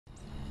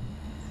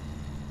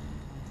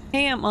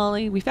Hey, Aunt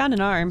Molly, we found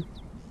an arm.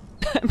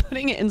 I'm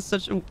putting it in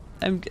such a...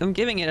 I'm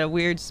giving it a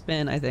weird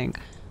spin, I think.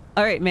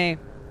 Alright, May.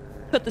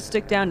 Put the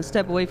stick down and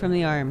step away from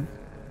the arm.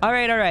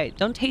 Alright.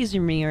 Don't taser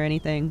me or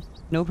anything.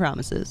 No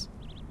promises.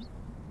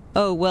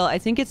 Oh, well, I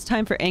think it's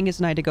time for Angus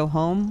and I to go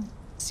home.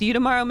 See you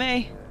tomorrow,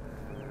 May.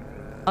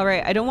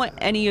 Alright, I don't want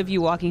any of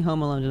you walking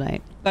home alone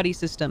tonight. Buddy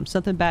system,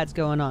 something bad's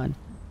going on.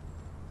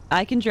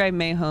 I can drive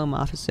May home,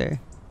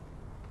 officer.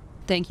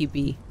 Thank you,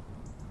 B.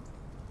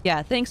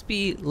 Yeah, thanks,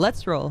 B.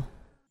 Let's roll.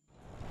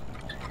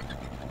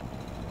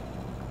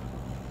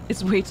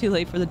 It's way too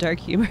late for the dark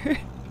humor.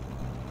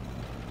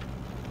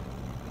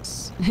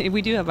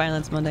 We do have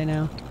Violence Monday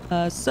now.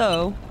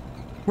 So,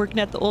 working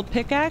at the old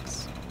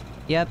pickaxe?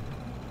 Yep.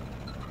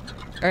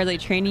 Are they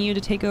training you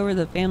to take over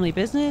the family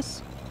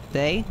business?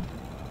 They?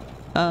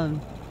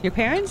 Your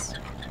parents?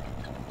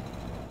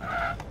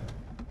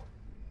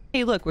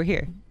 Hey, look, we're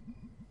here.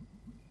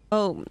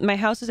 Oh, my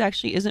house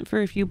actually isn't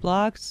for a few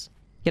blocks.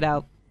 Get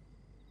out.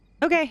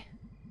 Okay.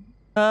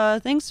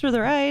 Thanks for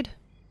the ride.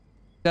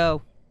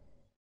 Go.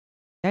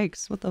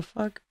 Yikes, what the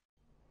fuck?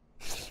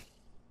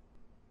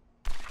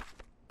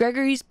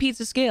 Gregory's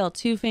pizza scale,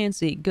 too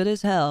fancy. Good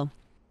as hell.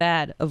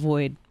 Bad,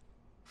 avoid.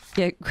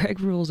 Yeah, Greg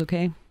rules,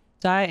 okay?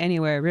 Die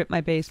anywhere, rip my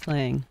bass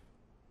playing.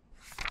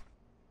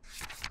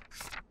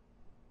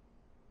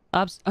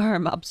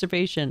 Arm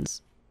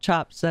observations.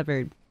 Chop,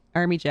 severed.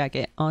 Army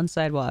jacket, on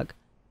sidewalk.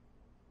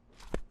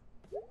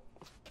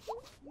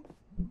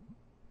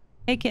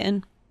 Hey,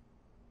 kitten.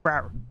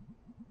 Rawr.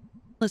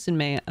 Listen,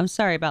 May, I'm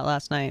sorry about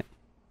last night.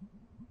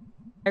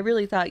 I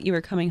really thought you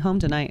were coming home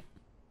tonight.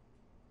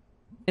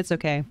 It's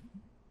okay.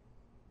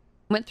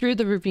 Went through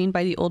the ravine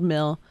by the old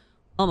mill.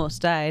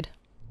 Almost died.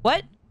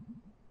 What?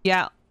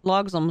 Yeah,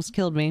 logs almost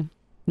killed me.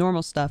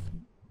 Normal stuff.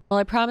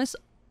 Well, I promise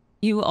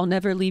you I'll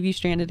never leave you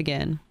stranded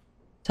again.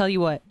 Tell you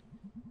what.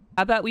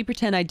 How about we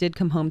pretend I did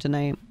come home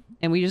tonight,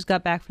 and we just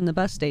got back from the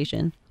bus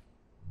station.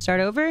 Start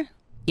over?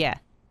 Yeah.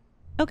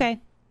 Okay.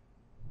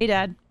 Hey,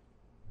 Dad.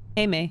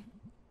 Hey, May.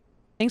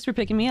 Thanks for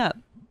picking me up.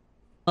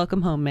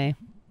 Welcome home, May.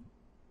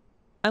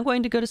 I'm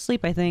going to go to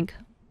sleep, I think.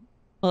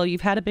 Well,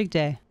 you've had a big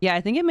day. Yeah, I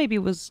think it maybe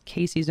was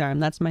Casey's arm.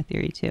 That's my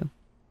theory, too.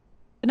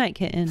 Good night,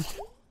 kitten.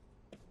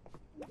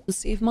 Let's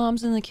see if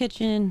Mom's in the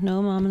kitchen.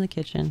 No mom in the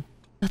kitchen.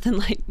 Nothing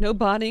like... No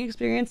bonding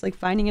experience like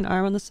finding an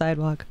arm on the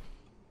sidewalk.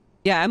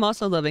 Yeah, I'm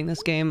also loving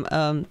this game.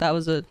 That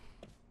was a...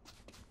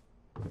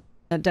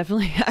 That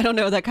definitely... I don't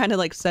know, that kind of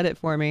like set it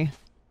for me.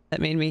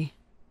 That made me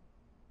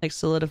like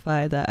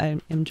solidify that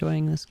I'm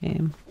enjoying this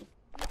game.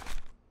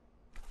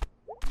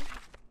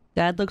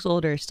 Dad looks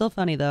older. Still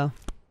funny, though.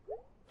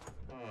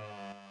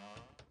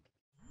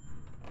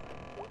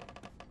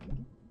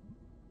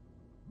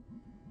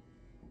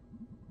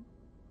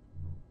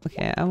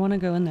 Okay, I want to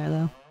go in there,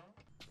 though.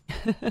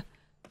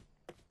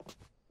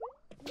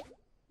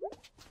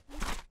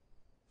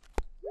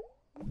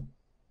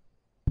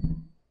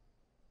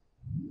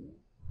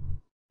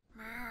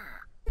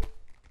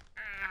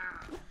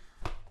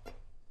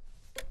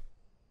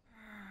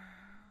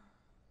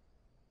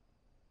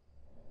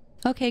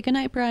 Okay, good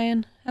night,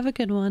 Brian. Have a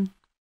good one.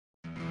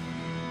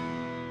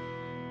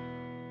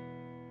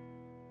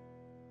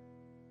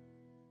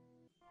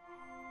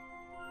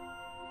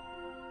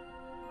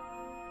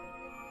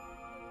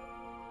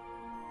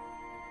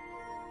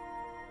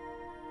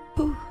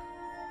 Ooh.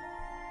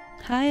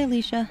 Hi,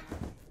 Alicia.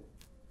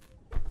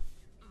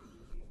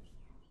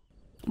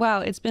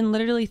 Wow, it's been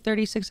literally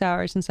 36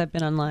 hours since I've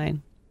been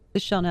online.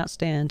 This shall not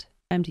stand.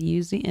 Time to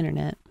use the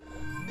internet.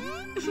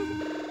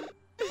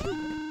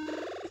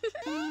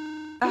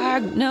 Ah,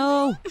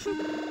 no!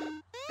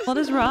 What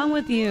is wrong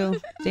with you?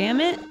 Damn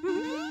it!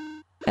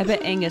 I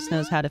bet Angus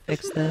knows how to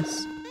fix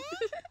this.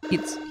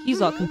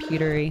 He's all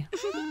computery.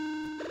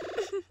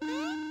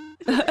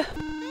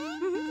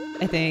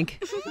 I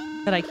think.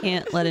 But I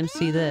can't let him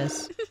see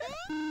this.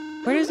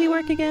 Where does he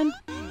work again?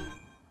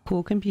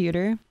 Cool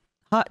computer.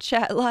 Hot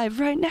chat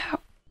live right now.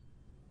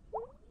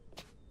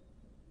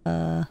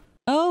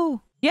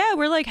 Oh! Yeah,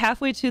 we're like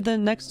halfway to the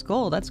next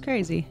goal. That's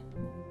crazy.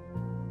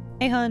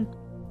 Hey, hun.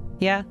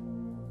 Yeah?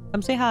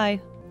 Come say hi.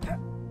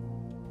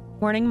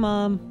 Morning,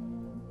 Mom.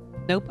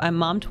 Nope, I'm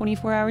Mom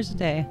 24 hours a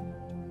day.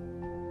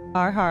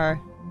 Har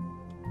har.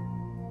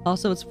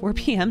 Also, it's 4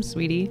 p.m.,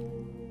 sweetie.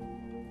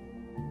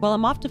 Well,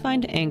 I'm off to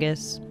find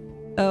Angus.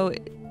 Oh,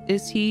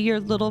 is he your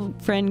little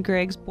friend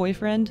Greg's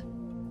boyfriend?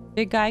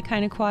 Big guy,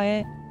 kind of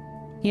quiet?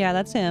 Yeah,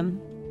 that's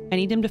him. I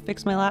need him to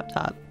fix my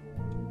laptop.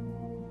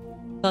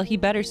 Well, he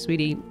better,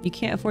 sweetie. You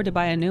can't afford to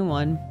buy a new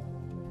one.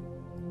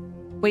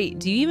 Wait,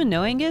 do you even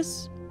know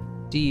Angus?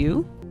 Do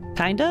you?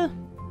 Kinda?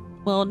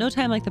 Well, no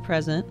time like the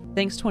present.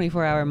 Thanks,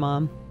 24-hour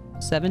mom.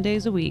 7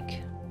 days a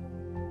week.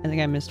 I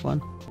think I missed one.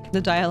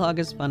 The dialogue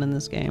is fun in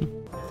this game.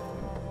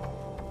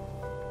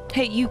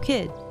 Hey, you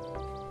kid.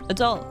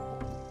 Adult.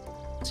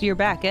 So you're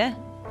back, eh?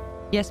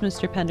 Yes,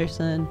 Mr.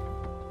 Penderson.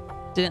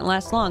 Didn't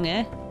last long,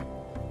 eh?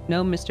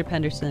 No, Mr.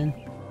 Penderson.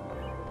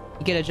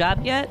 You get a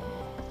job yet?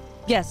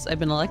 Yes, I've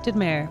been elected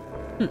mayor.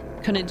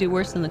 Couldn't do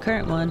worse than the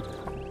current one.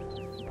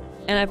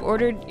 And I've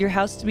ordered your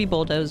house to be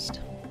bulldozed.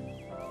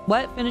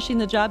 What? Finishing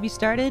the job you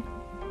started?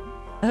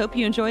 I hope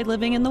you enjoyed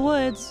living in the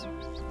woods.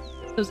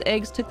 Those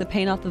eggs took the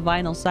paint off the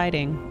vinyl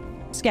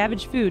siding.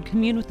 Scavenge food.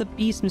 Commune with the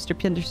beast, Mr.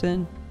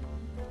 Penderson.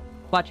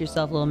 Watch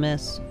yourself, little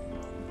miss.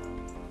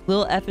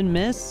 Little effing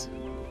miss?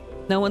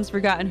 No one's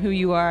forgotten who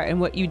you are and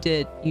what you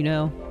did, you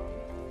know.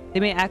 They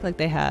may act like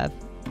they have.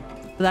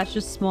 But that's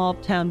just small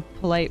town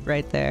polite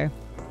right there.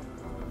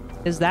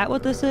 Is that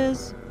what this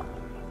is?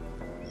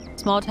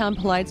 Small town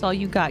polite's all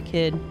you got,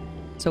 kid.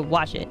 So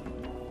watch it.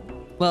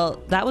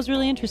 Well, that was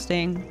really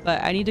interesting,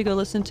 but I need to go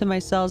listen to my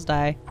cells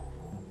die.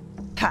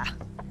 Pa!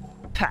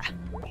 Pa!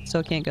 So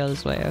it can't go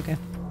this way, okay.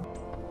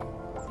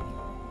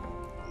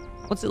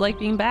 What's it like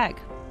being back?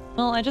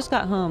 Well, I just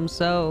got home,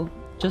 so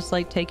just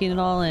like taking it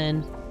all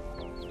in.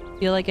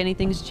 Feel like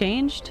anything's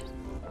changed?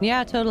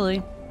 Yeah,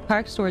 totally.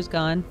 Park store's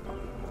gone.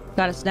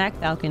 Got a snack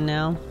falcon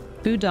now.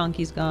 Food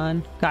donkey's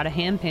gone. Got a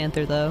ham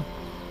panther though.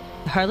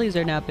 The Harleys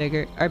are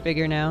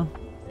bigger now.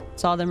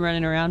 Saw them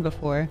running around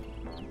before.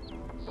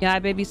 Yeah, I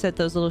babysit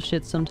those little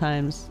shits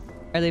sometimes.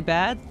 Are they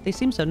bad? They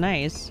seem so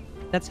nice.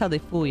 That's how they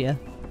fool you.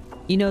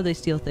 You know they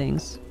steal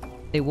things.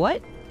 They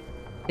what?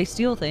 They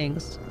steal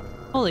things.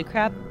 Holy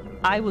crap.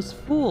 I was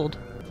fooled.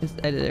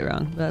 I did it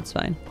wrong, but that's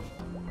fine.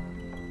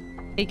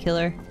 Hey,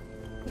 killer.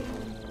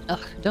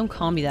 Ugh, don't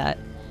call me that.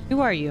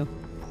 Who are you?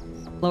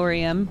 Lower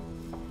EM.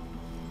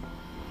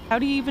 How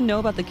do you even know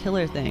about the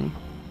killer thing?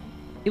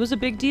 It was a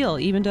big deal,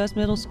 even to us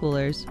middle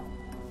schoolers.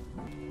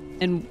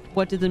 And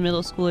what did the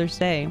middle schoolers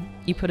say?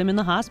 You put him in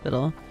the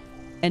hospital,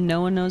 and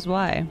no one knows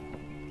why.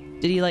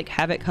 Did he like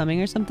have it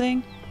coming or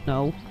something?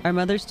 No. Our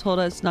mothers told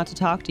us not to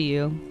talk to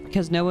you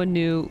because no one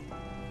knew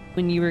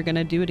when you were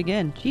gonna do it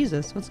again.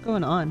 Jesus, what's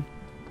going on?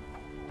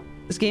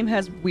 This game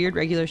has weird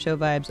regular show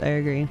vibes, I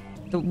agree.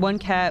 The one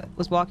cat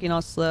was walking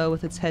all slow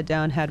with its head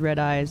down, had red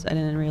eyes. I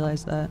didn't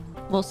realize that.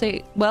 Well,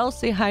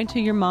 say hi to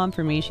your mom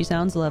for me. She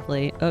sounds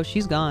lovely. Oh,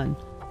 she's gone.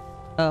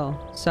 Oh,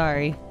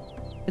 sorry.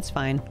 It's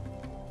fine.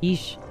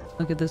 Yeesh.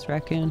 Look at this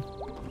raccoon.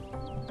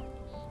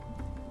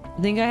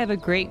 I think I have a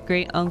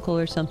great uncle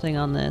or something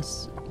on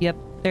this. Yep,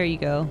 there you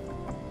go.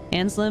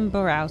 Anselm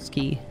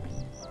Borowski.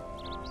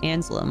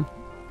 Anselm.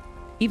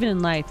 Even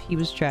in life, he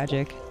was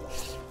tragic.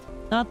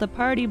 Not the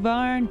party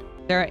barn.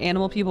 There are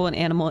animal people and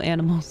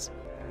animals.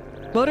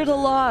 What are the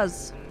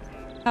laws?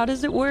 How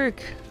does it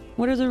work?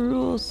 What are the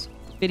rules?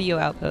 Video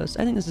outpost.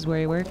 I think this is where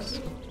he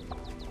works.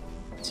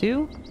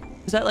 2?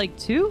 Is that like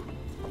 2?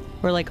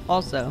 Or like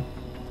also?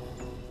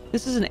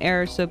 This is an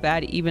error so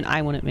bad even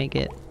I wouldn't make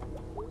it.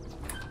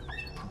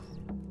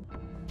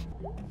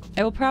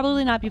 I will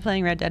probably not be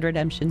playing Red Dead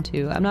Redemption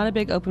 2. I'm not a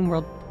big open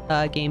world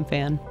game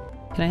fan.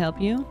 Can I help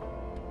you?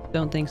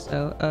 Don't think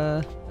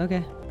so.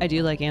 Okay. I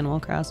do like Animal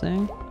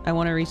Crossing. I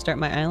want to restart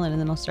my island and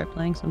then I'll start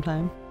playing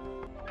sometime.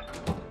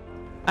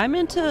 I'm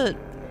into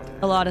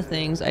a lot of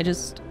things.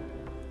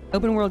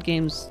 Open world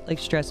games like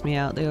stress me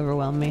out. They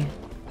overwhelm me.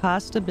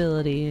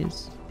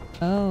 Possibilities.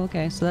 Oh,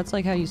 okay. So that's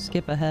like how you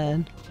skip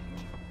ahead.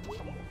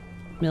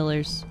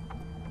 Millers.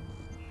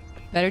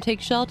 Better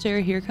take shelter.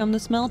 Here come the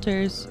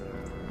smelters.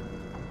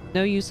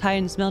 No use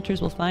hiding.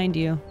 Smelters will find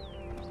you.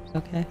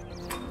 Okay.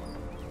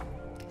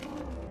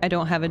 I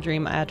don't have a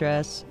dream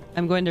address.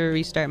 I'm going to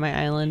restart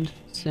my island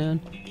soon.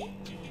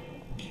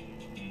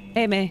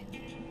 Hey, May.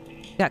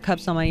 Got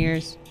cups on my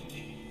ears.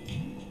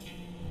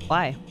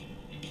 Why?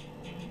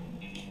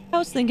 I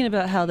was thinking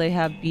about how they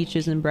have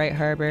beaches in Bright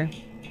Harbor.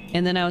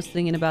 And then I was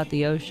thinking about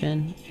the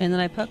ocean. And then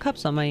I put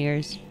cups on my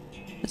ears.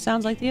 It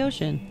sounds like the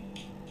ocean.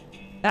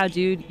 Wow,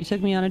 dude, you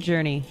took me on a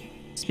journey.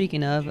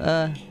 Speaking of,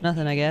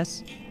 nothing, I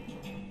guess.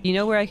 You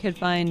know where I could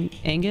find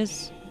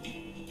Angus?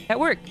 At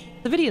work.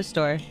 The video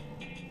store.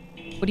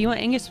 What do you want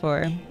Angus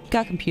for?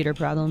 Got computer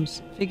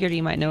problems. Figured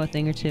he might know a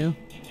thing or two.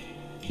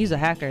 He's a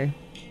hacker.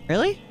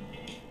 Really?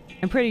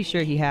 I'm pretty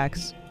sure he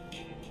hacks.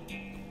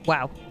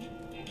 Wow.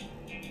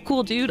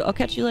 Cool, dude. I'll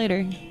catch you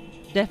later.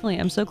 Definitely.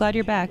 I'm so glad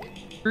you're back.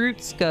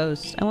 Roots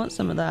Ghost. I want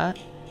some of that.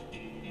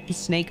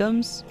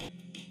 Snakeums.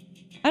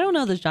 I don't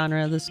know the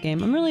genre of this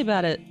game. I'm really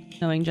bad at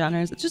knowing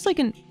genres. It's just like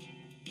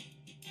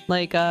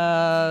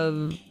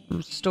a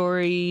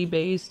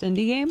story-based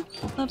indie game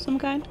of some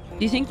kind.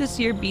 Do you think this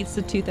year beats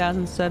the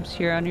 2,000 subs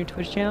here on your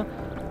Twitch channel?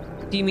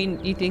 Do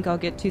you think I'll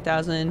get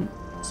 2,000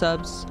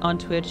 subs on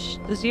Twitch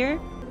this year?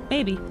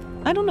 Maybe.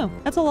 I don't know.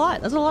 That's a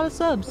lot. That's a lot of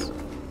subs.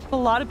 A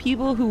lot of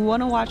people who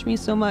want to watch me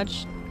so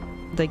much,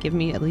 they give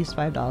me at least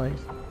 $5.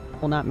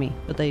 Well, not me,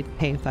 but they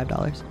pay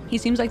 $5. He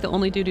seems like the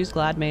only dude who's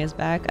glad May is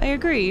back. I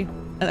agree.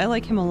 I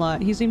like him a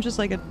lot. He seems just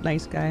like a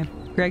nice guy.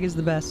 Greg is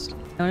the best.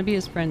 I want to be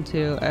his friend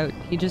too.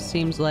 He just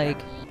seems like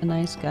a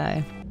nice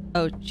guy.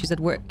 Oh, she said,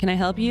 "Where can I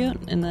help you?"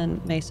 And then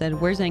May said,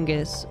 "Where's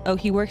Angus?" Oh,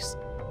 he works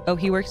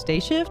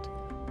day shift?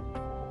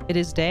 It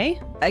is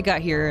day? I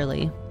got here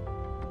early.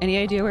 Any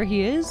idea where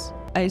he is?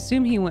 I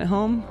assume he went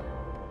home.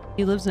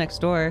 He lives next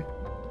door.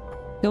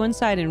 Go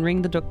inside and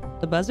ring the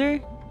buzzer?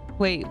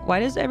 Wait, why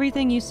does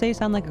everything you say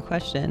sound like a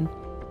question?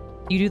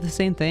 You do the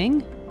same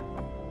thing?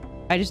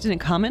 I just didn't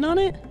comment on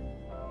it?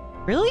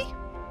 Really?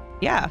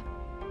 Yeah.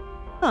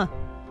 Huh.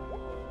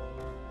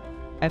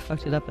 I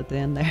fucked it up at the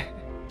end there.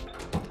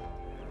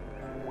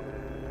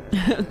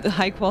 The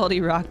high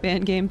quality Rock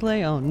Band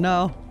gameplay? Oh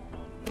no.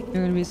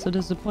 You're gonna be so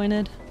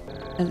disappointed.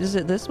 And is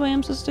it this way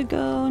I'm supposed to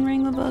go and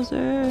ring the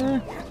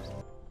buzzer?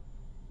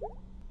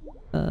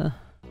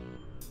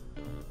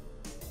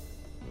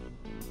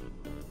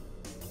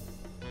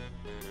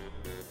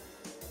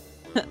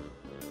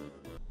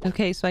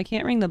 Okay, so I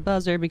can't ring the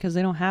buzzer because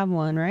they don't have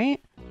one,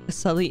 right? The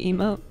Sully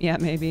emote? Yeah,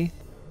 maybe.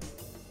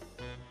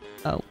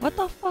 Oh, what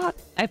the fuck?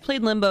 I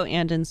played Limbo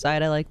and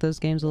Inside. I like those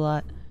games a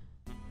lot.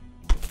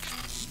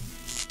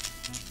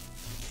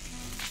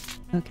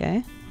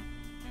 Okay.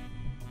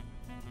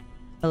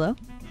 Hello?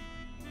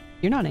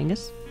 You're not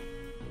Angus.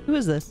 Who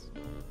is this?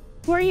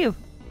 Who are you?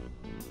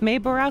 May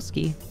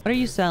Borowski. What are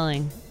you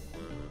selling?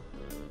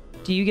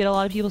 Do you get a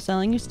lot of people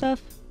selling you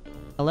stuff?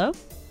 Hello?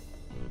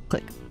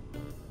 Click.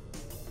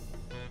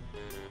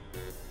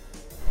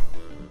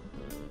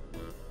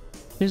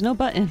 There's no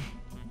button.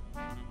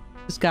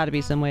 There's gotta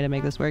be some way to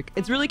make this work.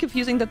 It's really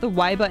confusing that the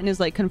Y button is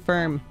like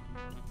confirm.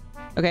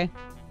 Okay.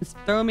 It's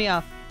throwing me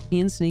off.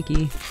 Being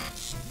sneaky.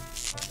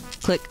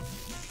 Click.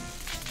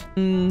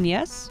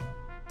 Yes?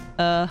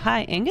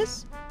 Hi,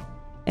 Angus?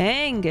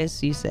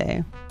 Angus, you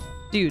say?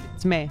 Dude,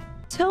 it's May.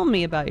 Tell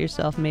me about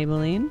yourself,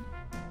 Maybelline.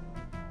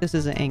 This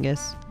isn't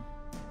Angus.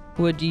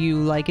 Would you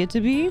like it to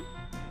be?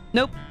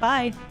 Nope,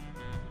 bye.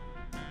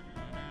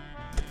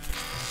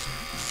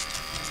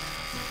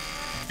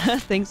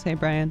 Thanks, hey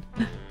Brian.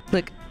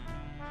 Click.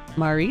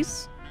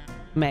 Maurice?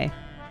 May.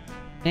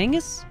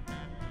 Angus?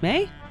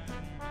 May?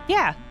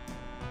 Yeah.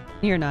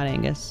 You're not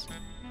Angus.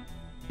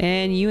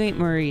 And you ain't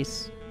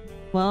Maurice.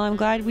 Well, I'm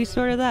glad we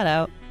sorted that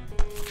out.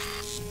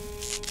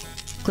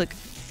 Click.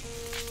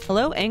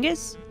 Hello,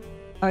 Angus?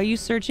 Are you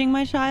searching,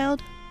 my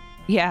child?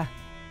 Yeah,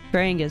 for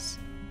Angus.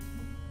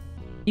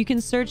 You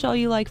can search all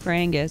you like for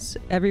Angus.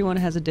 Everyone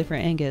has a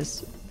different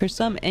Angus. For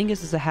some,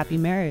 Angus is a happy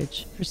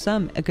marriage. For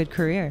some, a good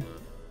career.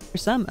 For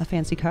some, a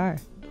fancy car.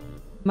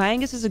 My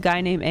Angus is a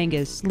guy named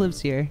Angus,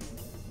 lives here.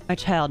 My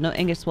child, no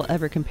Angus will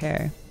ever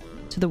compare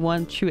to the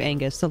one true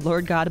Angus, the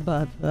Lord God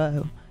above.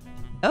 Oh.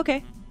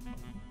 Okay.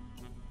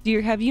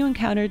 Dear, have you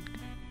encountered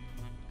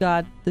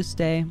God this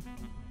day?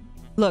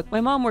 Look,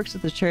 my mom works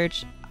at the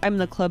church. I'm in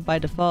the club by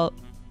default.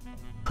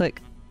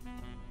 Click.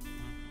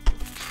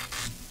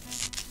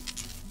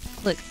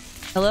 Click.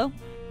 Hello?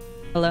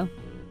 Hello?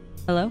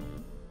 Hello?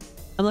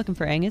 I'm looking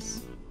for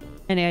Angus.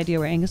 Any idea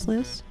where Angus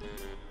lives?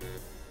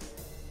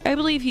 I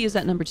believe he is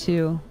at number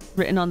 2.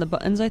 Written on the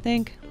buttons, I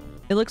think.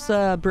 It looks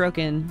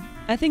broken.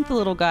 I think the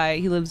little guy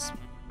he lives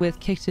with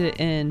kicked it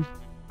in.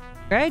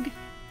 Greg?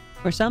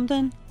 Or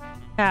something?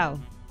 How?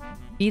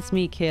 Beats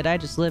me, kid. I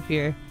just live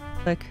here.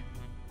 Click.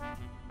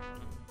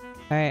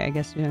 Alright, I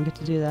guess we don't get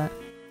to do that.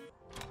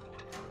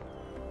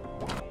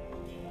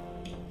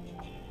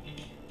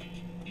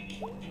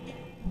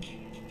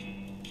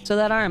 So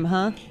that arm,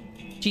 huh?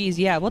 Geez,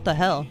 yeah, what the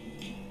hell?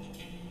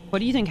 What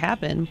do you think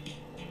happened?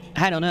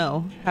 I don't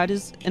know. How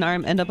does an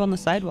arm end up on the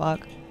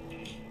sidewalk?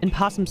 In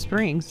Possum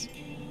Springs?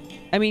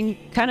 I mean,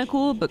 kinda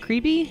cool, but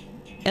creepy?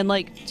 And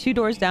like 2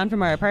 doors down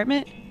from our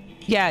apartment?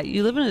 Yeah,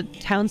 you live in a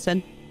town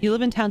you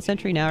live in Town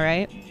Century now,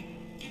 right?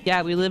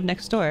 Yeah, we live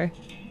next door.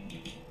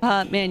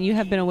 Man, you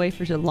have been away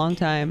for a long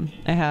time.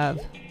 I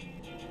have.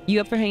 You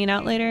up for hanging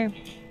out later?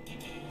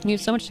 You have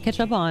so much to catch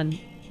up on.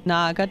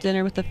 Nah, I got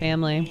dinner with the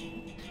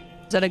family.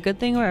 Is that a good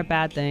thing or a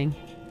bad thing?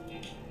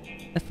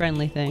 A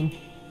friendly thing.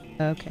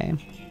 Okay.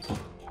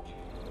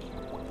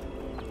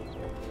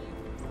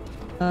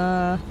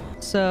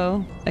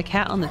 So, a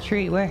cat on the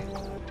tree, where?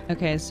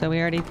 Okay, so we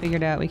already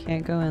figured out we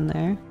can't go in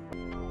there.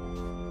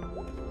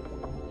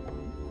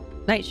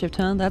 Night shift,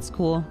 huh? That's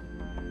cool.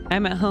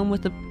 I'm at home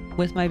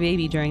with my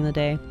baby during the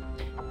day.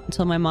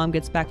 Until my mom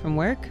gets back from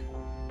work.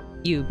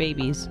 You,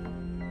 babies.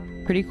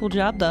 Pretty cool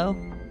job, though.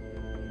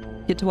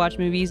 Get to watch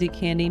movies, eat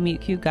candy,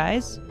 meet cute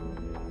guys?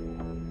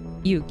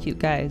 You, cute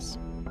guys.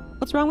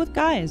 What's wrong with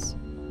guys?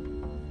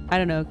 I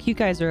don't know, cute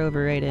guys are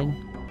overrated.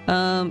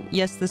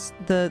 Yes,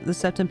 the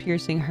septum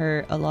piercing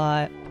hurt a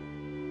lot.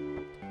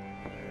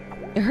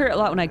 It hurt a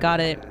lot when I got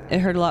it. It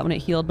hurt a lot when it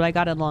healed, but I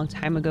got it a long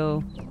time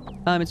ago.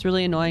 It's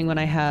really annoying when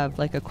I have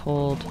like a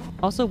cold.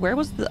 Also, where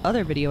was the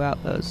other video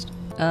outpost?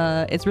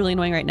 It's really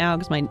annoying right now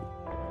because my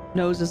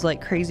nose is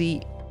like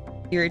crazy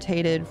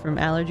irritated from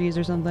allergies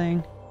or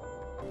something.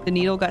 The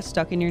needle got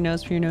stuck in your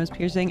nose for your nose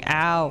piercing.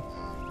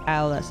 Ow.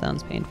 Ow, that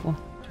sounds painful.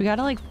 We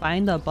gotta like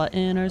find the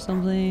button or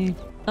something.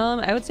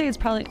 I would say it's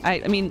probably,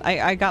 I mean,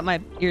 I got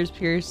my ears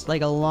pierced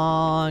like a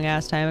long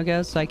ass time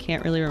ago, so I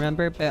can't really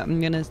remember, but I'm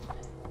gonna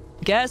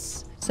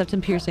guess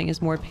septum piercing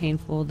is more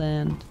painful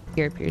than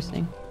ear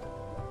piercing.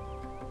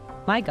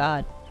 My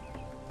god.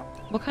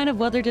 What kind of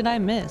weather did I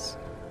miss?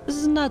 This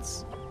is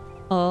nuts.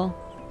 Oh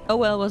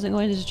well, wasn't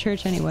going to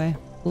church anyway.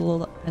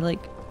 Cool. I like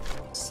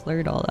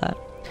slurred all that.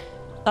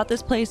 Thought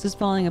this place is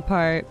falling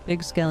apart.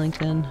 Big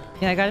skeleton.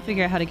 Yeah, I gotta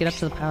figure out how to get up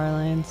to the power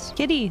lines.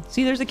 Kitty!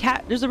 See, there's a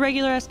cat. There's a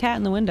regular ass cat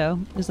in the window.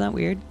 Isn't that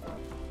weird?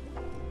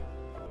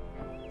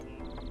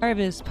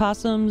 Harvest.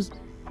 Possums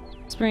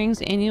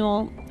Springs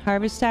annual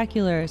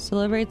Harvestacular.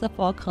 Celebrate the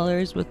fall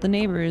colors with the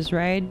neighbors.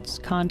 Rides,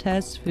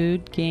 contests,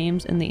 food,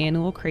 games, and the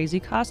annual Crazy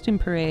Costume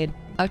Parade.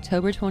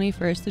 October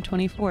 21st to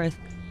 24th.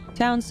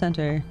 Town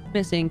Center.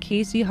 Missing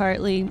Casey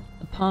Hartley,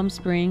 Palm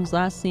Springs,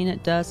 last seen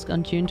at dusk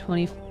on June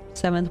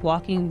 27th,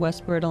 walking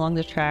westward along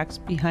the tracks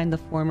behind the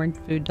former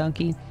food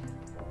donkey.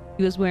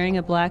 He was wearing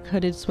a black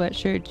hooded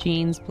sweatshirt,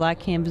 jeans, black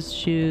canvas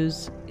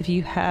shoes. If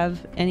you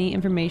have any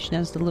information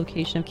as to the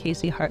location of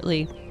Casey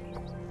Hartley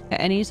at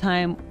any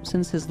time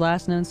since his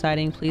last known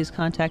sighting, please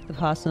contact the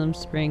Possum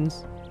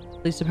Springs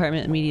Police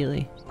Department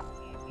immediately.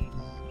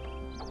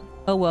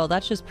 Oh well,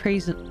 that's just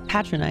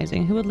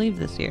patronizing. Who would leave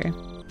this year?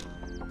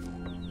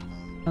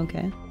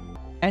 Okay.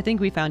 I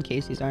think we found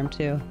Casey's arm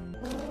too.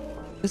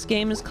 This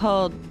game is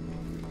called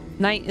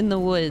Night in the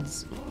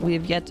Woods. We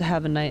have yet to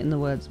have a night in the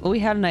woods. Well, we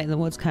had a night in the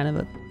woods kind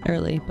of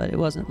early, but it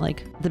wasn't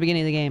like at the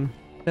beginning of the game.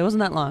 But it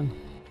wasn't that long.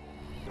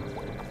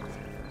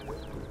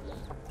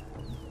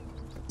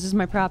 This is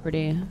my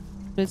property.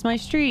 But it's my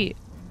street.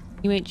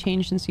 You ain't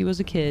changed since you was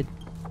a kid.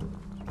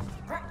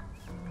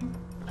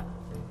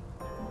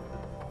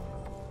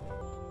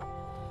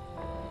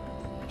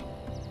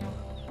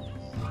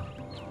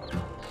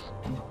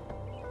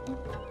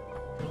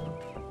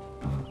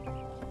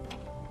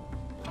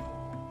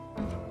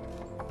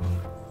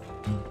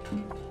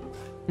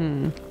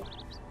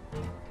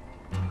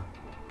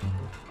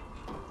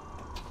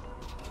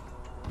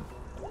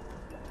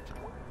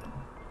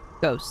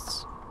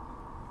 Ghosts.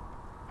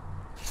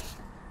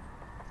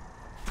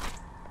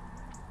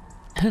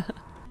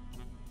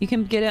 You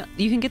can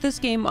get this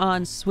game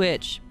on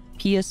Switch,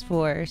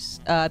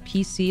 PS4,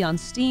 PC on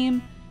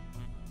Steam.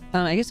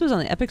 I guess it was on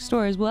the Epic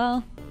Store as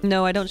well.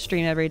 No, I don't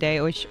stream every day.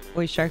 Always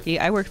Sharky.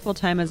 I work full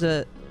time as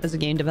a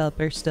game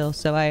developer still,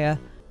 so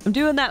I'm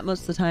doing that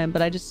most of the time.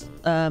 But I just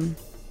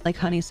like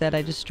Honey said,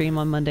 I just stream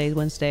on Mondays,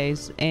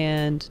 Wednesdays,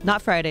 and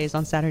not Fridays,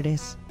 on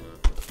Saturdays.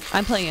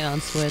 I'm playing it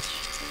on Switch.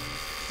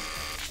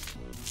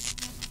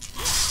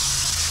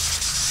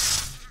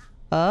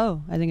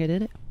 Oh, I think I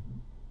did it.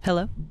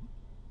 Hello?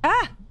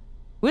 Ah!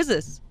 Who is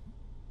this?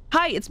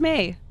 Hi, it's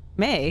May.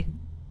 May?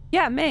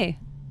 Yeah, May.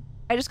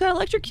 I just got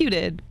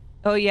electrocuted.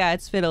 Oh yeah,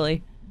 it's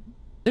fiddly.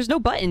 There's no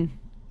button.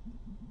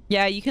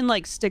 Yeah, you can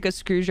like stick a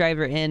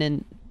screwdriver in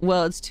and...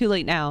 Well, it's too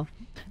late now.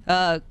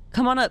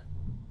 Come on up.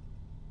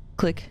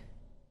 Click.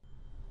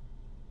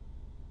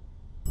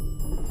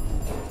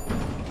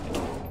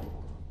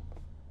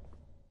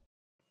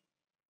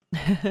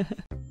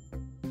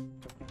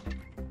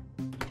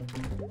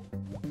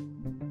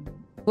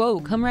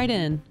 Whoa, come right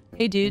in.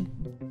 Hey, dude.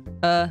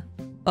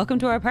 Welcome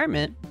to our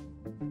apartment.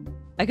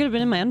 I could have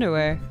been in my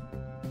underwear.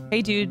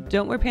 Hey, dude,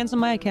 don't wear pants on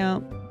my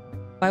account.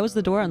 Why was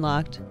the door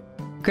unlocked?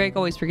 Greg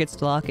always forgets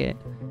to lock it.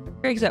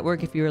 Greg's at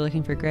work if you were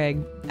looking for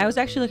Greg. I was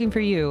actually looking for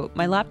you.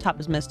 My laptop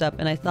is messed up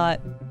and I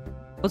thought,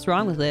 what's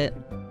wrong with it?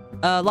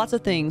 Lots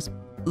of things.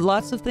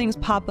 Lots of things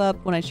pop up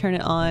when I turn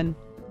it on.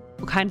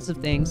 What kinds of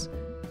things?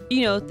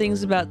 You know,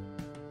 things about,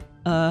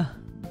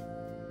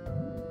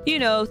 you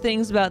know,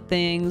 things about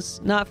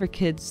things. Not for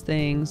kids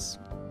things.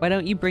 Why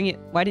didn't you bring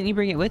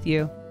it with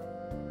you?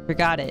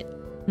 Forgot it.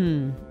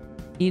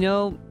 You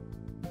know,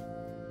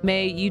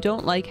 May, you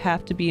don't like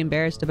have to be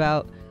embarrassed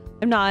about.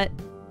 I'm not.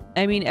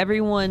 I mean,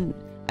 everyone,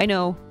 I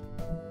know.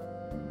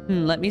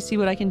 Let me see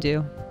what I can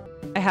do.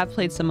 I have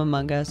played some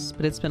Among Us,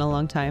 but it's been a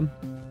long time.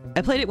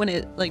 I played it when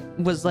it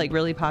was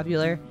really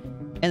popular,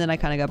 and then I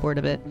kind of got bored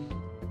of it.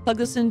 Plug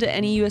this into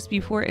any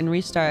USB port and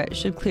restart. It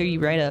should clear you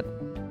right up.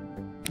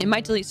 It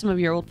might delete some of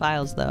your old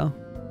files though.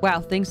 Wow,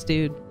 thanks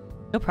dude.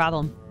 No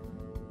problem.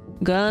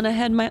 Gonna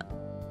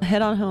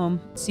head on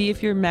home. See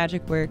if your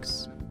magic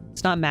works.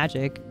 It's not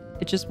magic.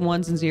 It's just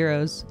ones and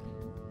zeros.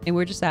 And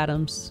we're just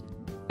atoms.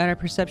 And our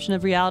perception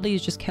of reality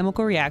is just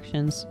chemical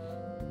reactions.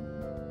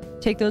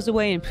 Take those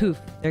away and poof,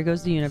 there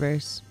goes the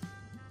universe.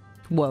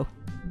 Whoa.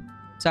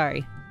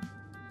 Sorry.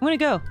 I'm gonna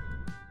go.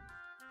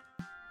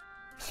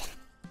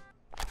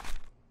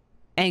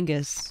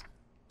 Angus.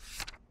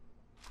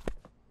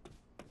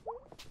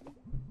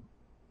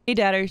 Hey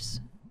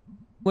dadders.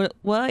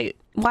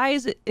 Why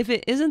is it, if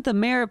it isn't the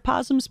mayor of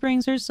Possum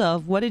Springs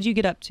herself, what did you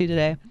get up to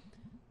today?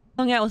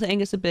 Hung out with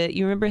Angus a bit.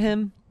 You remember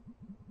him?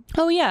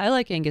 Oh yeah, I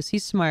like Angus.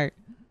 He's smart.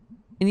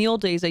 In the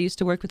old days, I used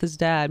to work with his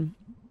dad.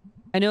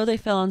 I know they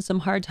fell on some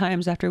hard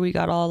times after we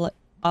all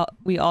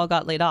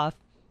got laid off.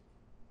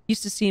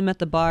 Used to see him at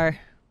the bar.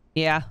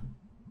 Yeah.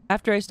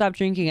 After I stopped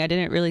drinking, I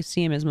didn't really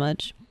see him as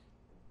much.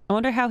 I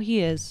wonder how he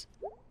is.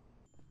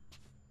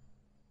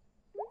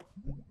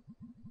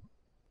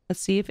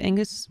 Let's see if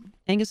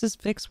Angus's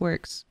fix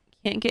works.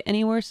 Can't get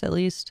any worse, at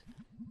least.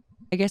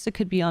 I guess it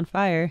could be on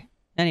fire.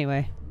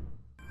 Anyway.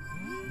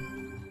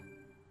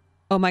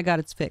 Oh my god,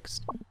 it's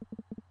fixed.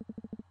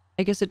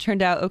 I guess it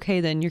turned out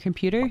okay then. Your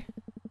computer?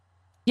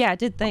 Yeah, it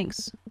did,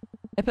 thanks.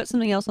 I put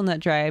something else on that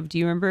drive. Do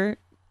you remember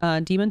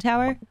Demon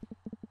Tower?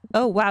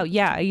 Oh wow,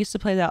 yeah, I used to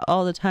play that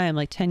all the time,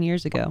 like 10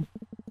 years ago.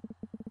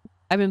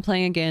 I've been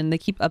playing again. They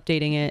keep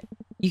updating it.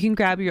 You can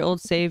grab your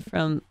old save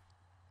from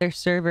their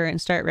server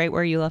and start right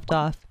where you left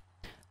off.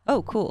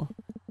 Oh, cool.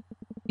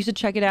 You should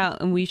check it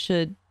out and we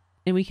should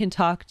and we can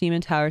talk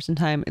Demon Tower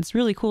sometime. It's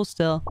really cool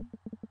still.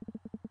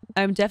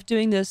 I'm def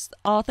doing this.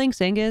 Aw,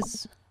 thanks,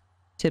 Angus.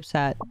 Tips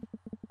hat.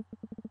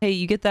 Hey,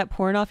 you get that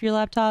porn off your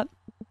laptop?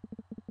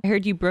 I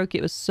heard you broke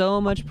it with so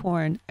much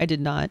porn. I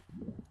did not.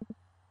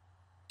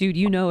 Dude,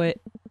 you know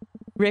it.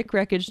 Rick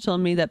Wreckage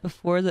told me that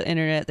before the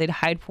internet, they'd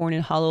hide porn in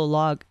a hollow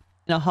log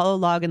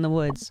in the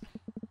woods.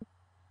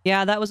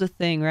 Yeah, that was a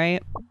thing,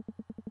 right?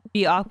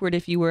 Be awkward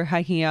if you were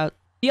hiking out.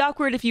 Be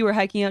awkward if you were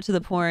hiking out to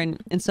the porn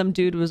and some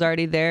dude was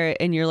already there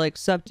and you're like,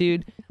 sup,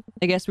 dude?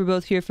 I guess we're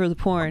both here for the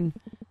porn.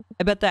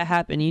 I bet that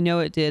happened. You know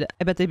it did.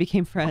 I bet they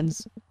became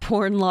friends.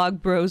 Porn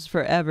log bros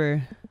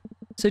forever.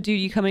 So, dude,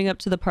 you coming up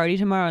to the party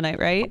tomorrow night,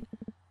 right?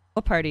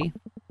 What party?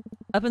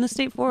 Up in the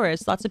state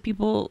forest. Lots of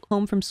people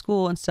home from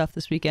school and stuff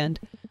this weekend.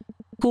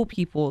 Cool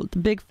people. The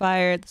big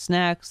fire, the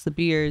snacks, the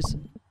beers.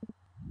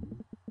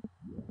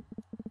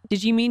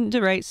 Did you mean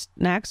to write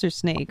snacks or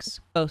snakes?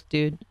 Both,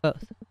 dude.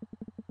 Both.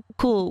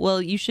 Cool. Well,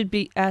 you should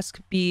ask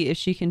B if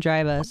she can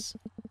drive us.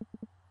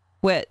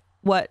 What?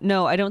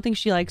 No, I don't think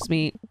she likes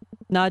me.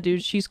 Nah,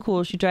 dude, she's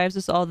cool. She drives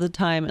us all the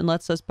time and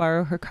lets us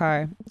borrow her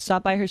car.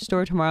 Stop by her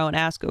store tomorrow and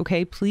ask,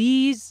 okay,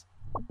 please?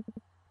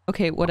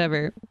 Okay,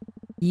 whatever.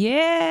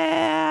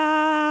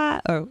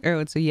 Yeah! Oh,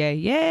 everyone say yay.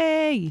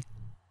 Yay!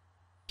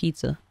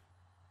 Pizza.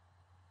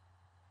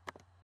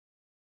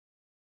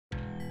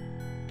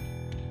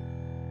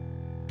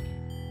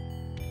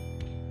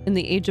 In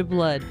the age of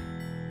blood,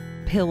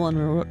 a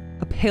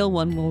pale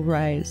one will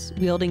rise,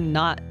 wielding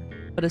not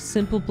but a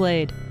simple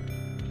blade.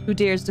 Who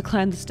dares to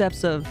climb the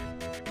steps of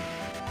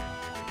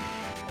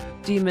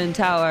Demon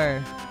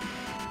Tower?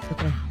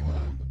 Okay.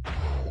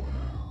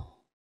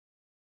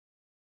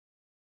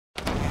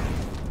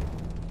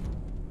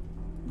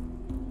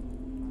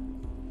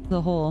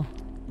 The hole.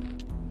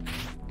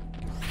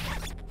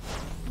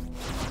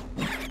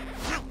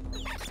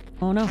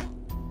 Oh no.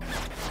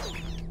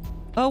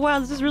 Oh wow,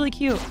 this is really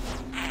cute.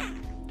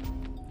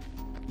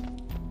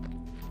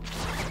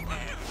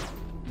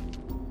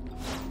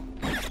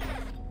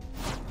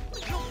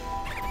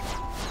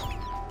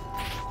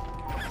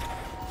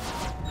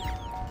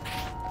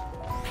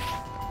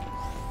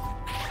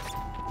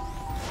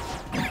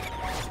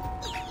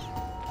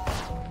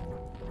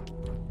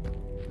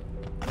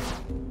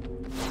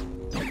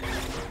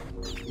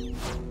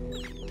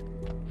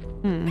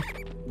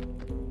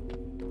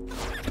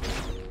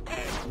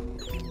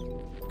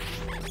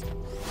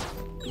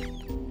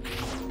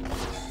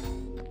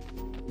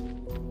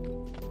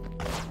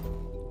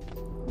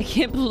 I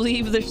can't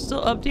believe they're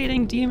still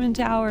updating Demon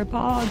Tower,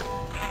 Pog.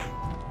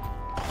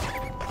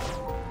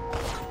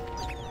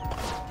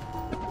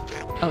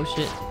 Oh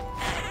shit.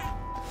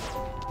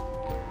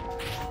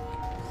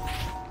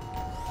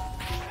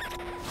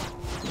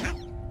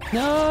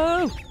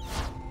 No!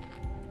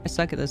 I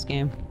suck at this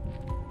game.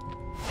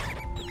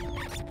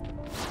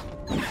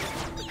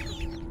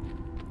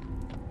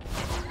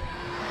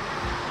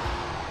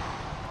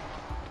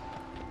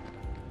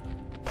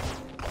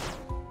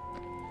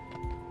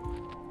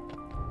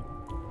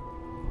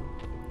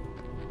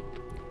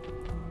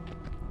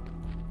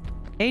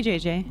 Hey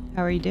JJ,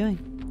 how are you doing?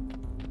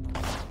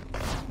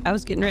 I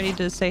was getting ready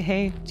to say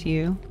hey to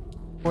you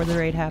before the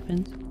raid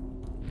happened.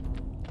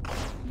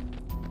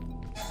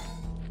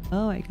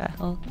 Oh, I got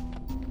health.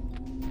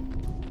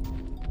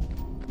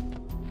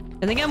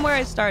 I think I'm where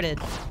I started.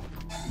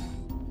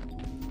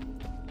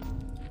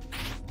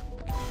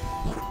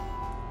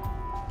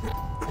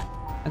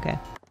 Okay.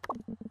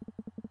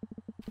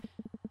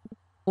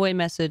 Boy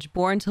message.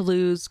 Born to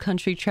lose,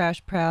 country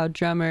trash proud,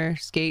 drummer,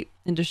 skate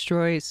and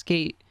destroy,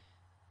 skate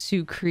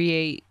to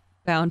create,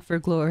 bound for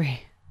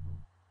glory.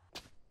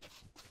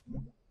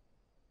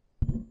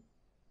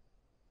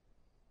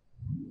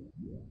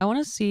 I want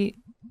to see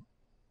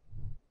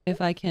if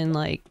I can,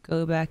 like,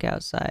 go back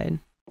outside.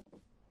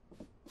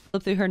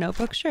 Flip through her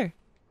notebook? Sure.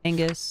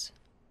 Angus.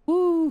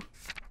 Woo!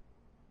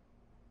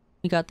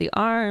 We got the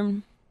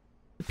arm,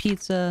 the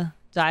pizza,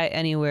 die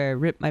anywhere,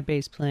 rip my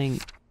bass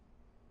playing.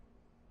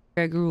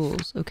 Greg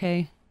rules,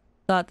 okay?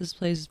 Thought this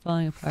place is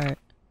falling apart.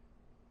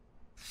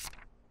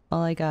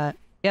 All I got.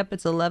 Yep,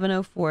 it's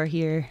 11:04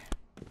 here.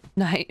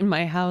 Night in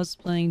my house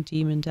playing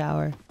Demon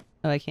Tower.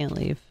 Oh, I can't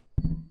leave.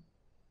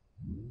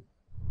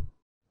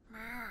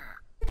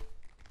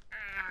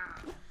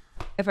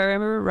 If I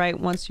remember right,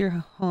 once you're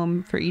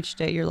home for each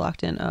day, you're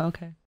locked in. Oh,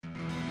 okay.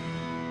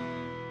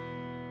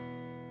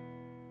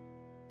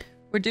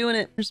 We're doing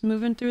it. Just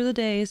moving through the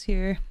days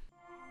here.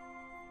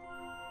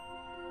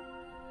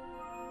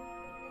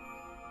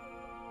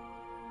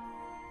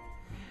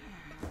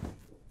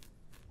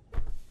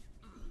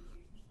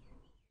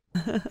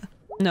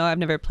 No, I've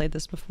never played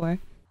this before.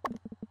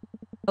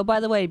 Oh, by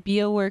the way,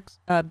 B works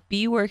at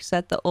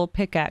the old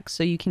pickaxe,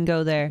 so you can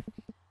go there.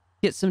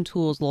 Get some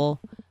tools,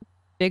 lol.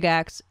 Big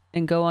axe,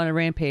 and go on a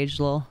rampage,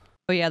 lol.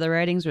 Oh yeah, the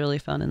writing's really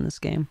fun in this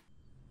game.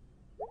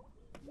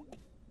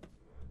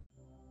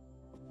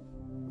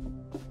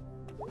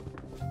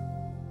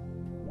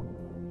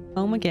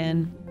 Home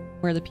again,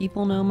 where the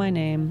people know my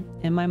name,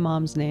 and my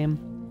mom's name,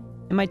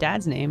 and my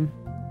dad's name.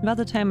 About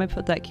the time I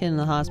put that kid in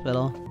the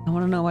hospital. I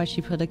want to know why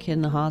she put a kid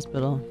in the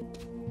hospital.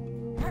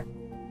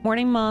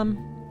 Morning, Mom.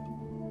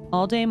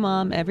 All day,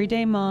 Mom. Every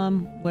day,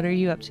 Mom. What are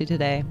you up to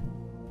today?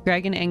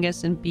 Greg and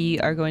Angus and Bea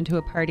are going to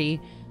a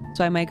party,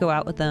 so I might go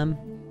out with them.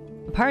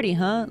 A party,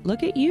 huh?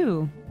 Look at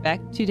you.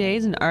 Back 2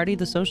 days and already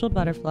the social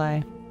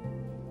butterfly.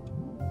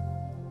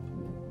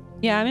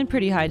 Yeah, I'm in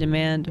pretty high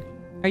demand.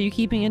 Are you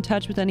keeping in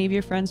touch with any of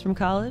your friends from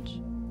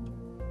college?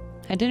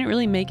 I didn't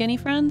really make any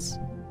friends.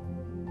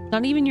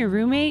 Not even your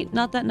roommate?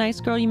 Not that nice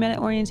girl you met at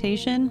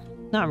orientation?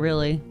 Not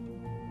really.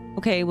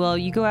 Okay, well,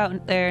 you go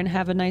out there and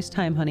have a nice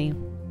time, honey.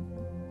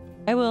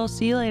 I will.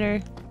 See you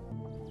later.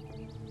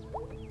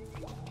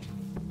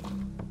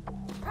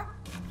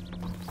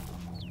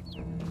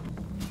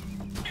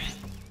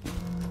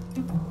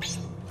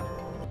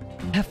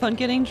 Have fun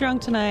getting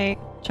drunk tonight,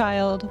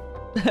 child.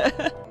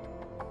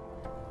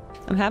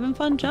 I'm having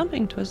fun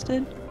jumping,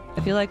 Twisted.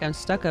 I feel like I'm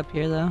stuck up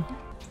here, though.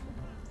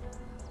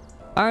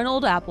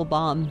 Arnold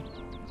Applebaum.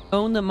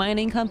 Owned the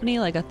mining company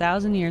like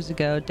 1,000 years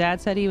ago. Dad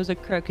said he was a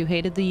crook who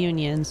hated the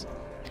unions.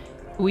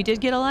 We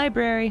did get a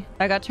library.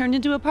 I got turned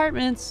into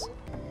apartments.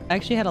 I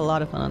actually had a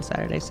lot of fun on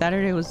Saturday.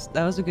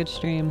 That was a good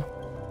stream.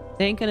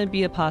 It ain't gonna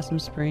be a Possum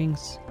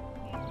Springs.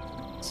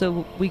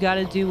 So we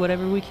gotta do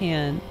whatever we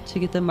can to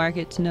get the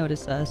market to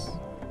notice us.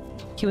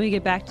 Can we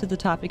get back to the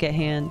topic at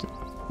hand?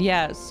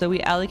 Yeah, so we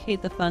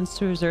allocate the funds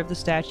to reserve the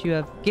statue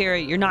of...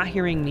 Gary, you're not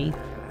hearing me.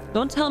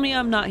 Don't tell me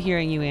I'm not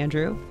hearing you,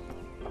 Andrew.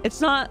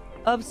 It's not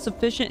of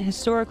sufficient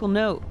historical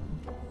note.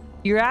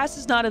 Your ass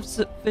is not of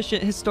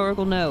sufficient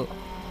historical note.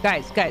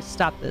 Guys,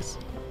 stop this.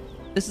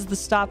 This is the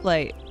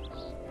stoplight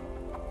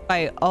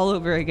fight all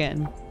over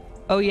again.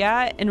 Oh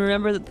yeah? And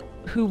remember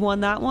who won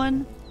that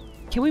one?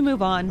 Can we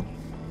move on?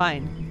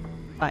 Fine.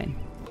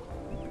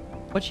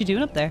 What you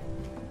doing up there?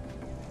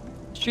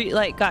 Street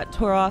light got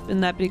tore off in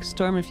that big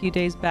storm a few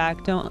days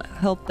back. Don't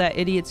help that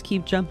idiots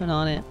keep jumping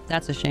on it.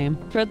 That's a shame.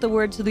 Spread the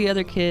word to the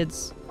other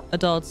kids.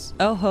 Adults.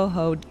 Oh ho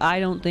ho, I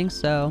don't think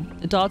so.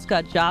 Adults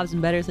got jobs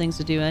and better things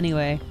to do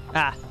anyway.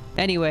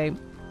 Anyway,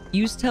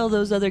 you tell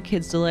those other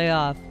kids to lay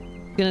off.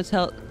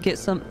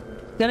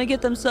 Gonna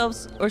get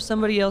themselves or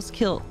somebody else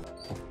killed.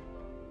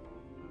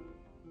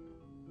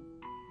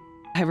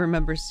 I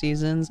remember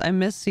Seasons. I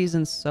miss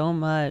Seasons so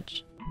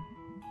much.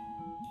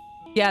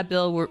 Yeah,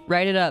 Bill,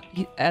 write it up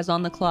as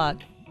on the clock.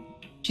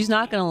 She's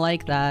not gonna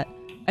like that.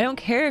 I don't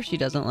care if she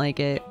doesn't like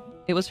it.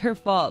 It was her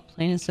fault,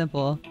 plain and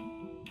simple.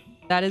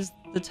 That is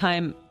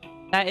time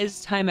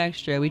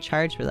extra. We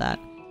charge for that.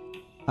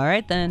 All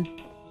right then.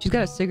 She's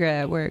got a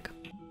cigarette at work.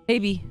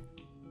 Baby.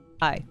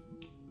 Hi.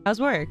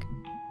 How's work?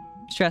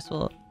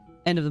 Stressful.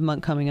 End of the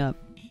month coming up.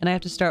 And I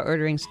have to start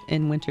ordering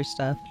in winter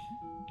stuff.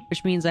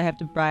 Which means I have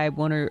to bribe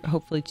one or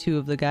hopefully two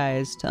of the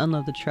guys to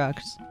unload the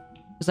trucks.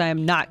 Because I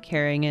am not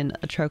carrying in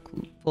a truck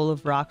full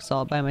of rock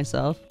salt by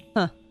myself.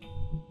 Huh.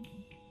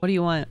 What do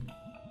you want?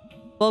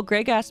 Well,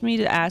 Greg asked me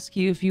to ask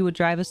you if you would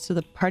drive us to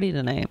the party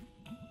tonight.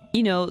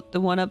 You know,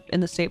 the one up in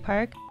the state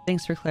park?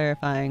 Thanks for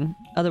clarifying.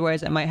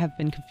 Otherwise, I might have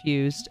been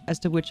confused as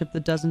to which of the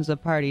dozens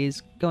of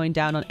parties going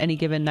down on any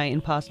given night in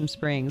Possum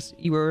Springs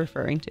you were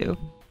referring to.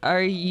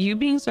 Are you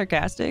being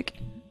sarcastic?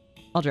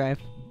 I'll drive.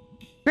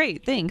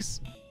 Great,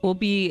 thanks. We'll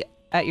be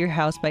at your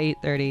house by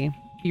 8:30.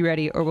 Be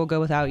ready or we'll go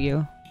without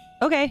you.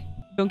 Okay.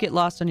 Don't get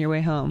lost on your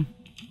way home.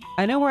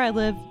 I know where I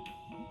live.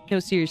 No,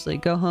 seriously,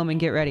 go home and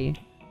get ready.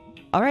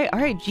 Alright,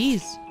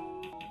 jeez.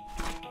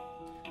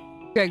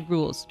 Greg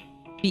rules.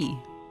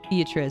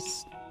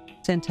 Beatrice.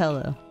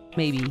 Santello.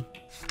 Maybe.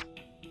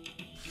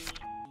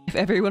 If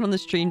everyone on the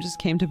stream just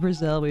came to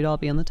Brazil, we'd all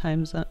be on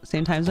the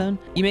same time zone.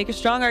 You make a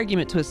strong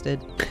argument,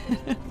 Twisted.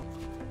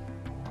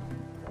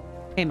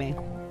 Hey, May.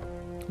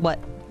 What?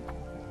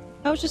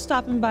 I was just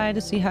stopping by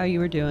to see how you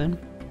were doing.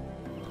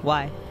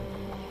 Why?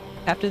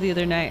 After the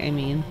other night, I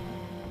mean.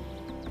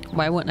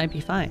 Why wouldn't I be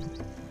fine?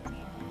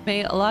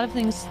 May, a lot of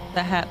things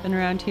that happen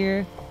around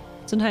here,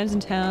 sometimes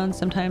in town,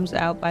 sometimes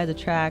out by the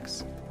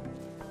tracks,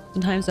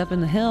 sometimes up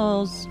in the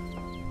hills.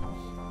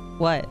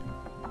 What?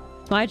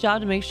 It's my job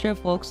to make sure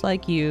folks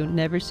like you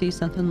never see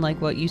something like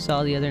what you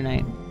saw the other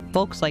night.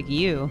 Folks like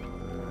you?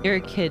 You're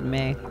a kid,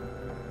 May.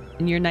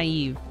 And you're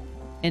naive.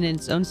 And in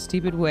its own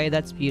stupid way,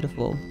 that's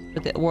beautiful.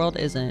 But the world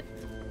isn't.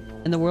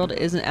 And the world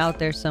isn't out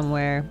there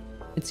somewhere.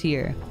 It's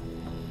here.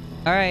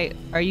 Alright,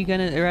 are you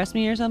gonna arrest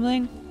me or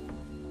something?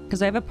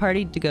 Because I have a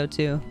party to go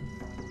to.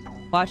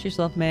 Watch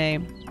yourself, May.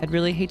 I'd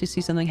really hate to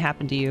see something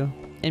happen to you.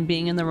 And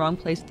being in the wrong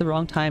place at the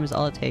wrong time is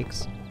all it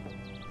takes.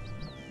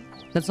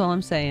 That's all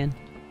I'm saying.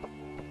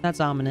 That's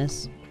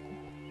ominous.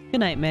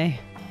 Good night, May.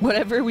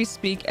 Whatever we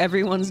speak,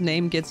 everyone's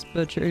name gets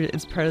butchered.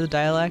 It's part of the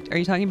dialect. Are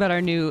you talking about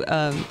our new,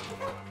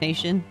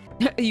 nation?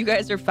 You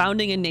guys are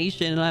founding a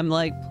nation and I'm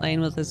like playing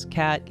with this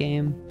cat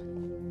game.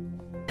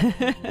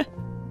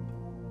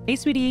 Hey,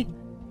 sweetie.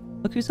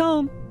 Look who's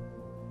home.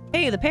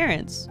 Hey, the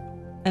parents.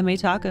 I made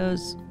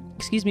tacos.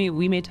 Excuse me,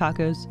 we made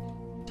tacos.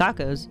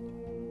 Tacos?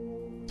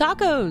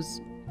 Tacos!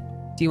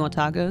 Do you want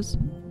tacos?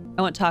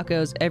 I want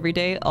tacos every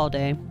day, all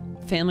day.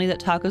 Family that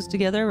tacos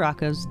together,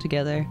 rockos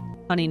together.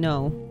 Honey,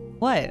 no.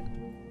 What?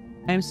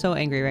 I'm so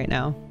angry right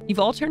now. You've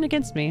all turned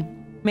against me.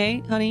 May,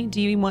 honey,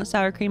 do you want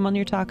sour cream on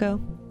your taco?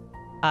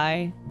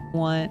 I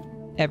want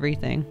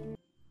everything.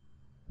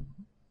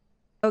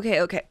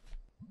 Okay, okay.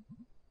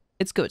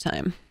 It's go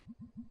time.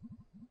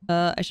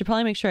 I should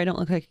probably make sure I don't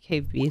look like a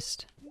cave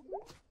beast.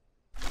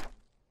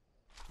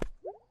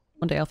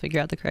 One day I'll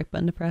figure out the correct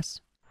button to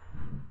press.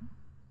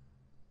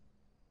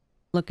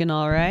 Looking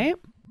alright?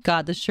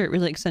 God, this shirt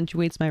really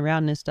accentuates my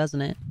roundness,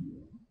 doesn't it?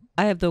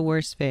 I have the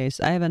worst face.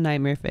 I have a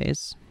nightmare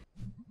face.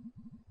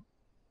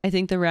 I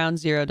think the round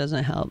 0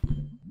 doesn't help.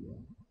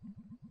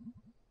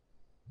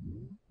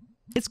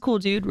 It's cool,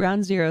 dude.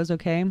 Round 0's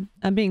okay.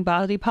 I'm being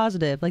body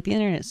positive, like the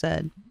internet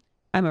said.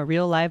 I'm a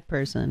real live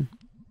person.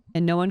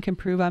 And no one can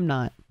prove I'm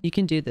not. You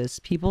can do this.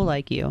 People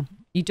like you.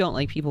 You don't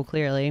like people,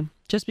 clearly.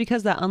 Just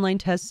because that online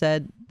test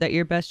said that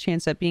your best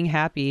chance at being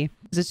happy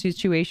is a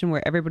situation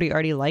where everybody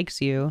already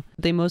likes you,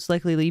 they mostly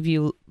leave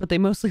you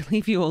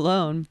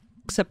alone,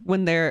 except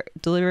when they're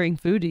delivering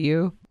food to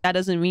you. That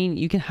doesn't mean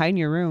you can hide in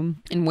your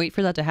room and wait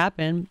for that to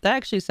happen. That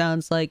actually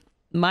sounds like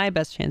my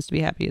best chance to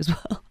be happy as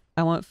well.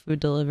 I want food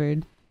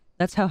delivered.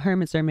 That's how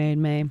hermits are made,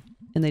 May.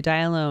 And they die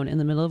alone in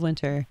the middle of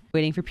winter,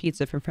 waiting for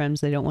pizza from friends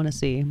they don't want to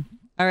see.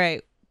 All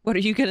right, what are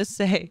you gonna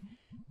say?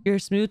 You're a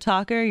smooth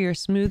talker? You're a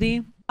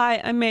smoothie? Hi,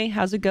 I'm May.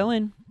 How's it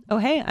going? Oh,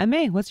 hey, I'm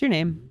May. What's your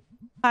name?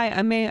 Hi,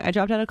 I'm May. I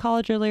dropped out of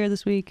college earlier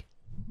this week.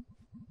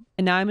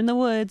 And now I'm in the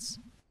woods.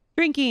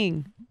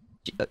 Drinking!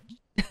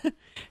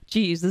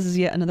 Geez, this is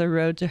yet another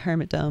road to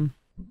hermitdom.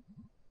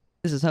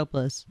 This is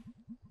hopeless.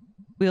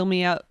 Wheel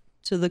me out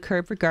to the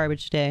curb for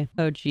garbage day.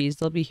 Oh, geez,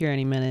 they'll be here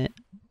any minute.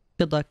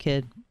 Good luck,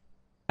 kid.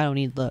 I don't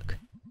need luck.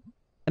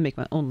 I make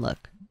my own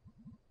luck.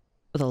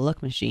 With a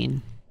luck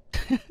machine.